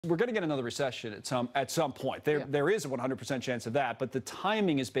We're going to get another recession at some point. There is a 100% chance of that, but the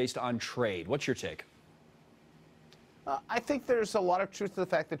timing is based on trade. What's your take? I think there's a lot of truth to the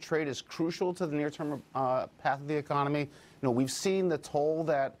fact that trade is crucial to the near-term path of the economy. We've seen the toll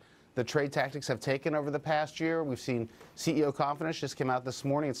that the trade tactics have taken over the past year. We've seen CEO confidence just came out this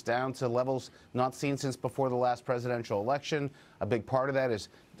morning. It's down to levels not seen since before the last presidential election. A big part of that is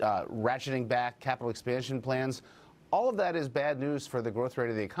ratcheting back capital expansion plans. All of that is bad news for the growth rate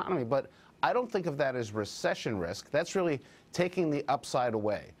of the economy, but I don't think of that as recession risk. That's really taking the upside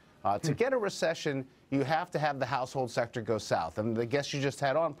away. To get a recession, you have to have the household sector go south. And the guest you just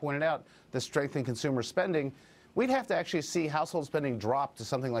had on pointed out the strength in consumer spending. We'd have to actually see household spending drop to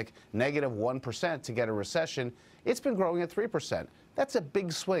something like -1% to get a recession. It's been growing at 3%. That's a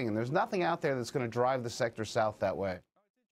big swing, and there's nothing out there that's going to drive the sector south that way.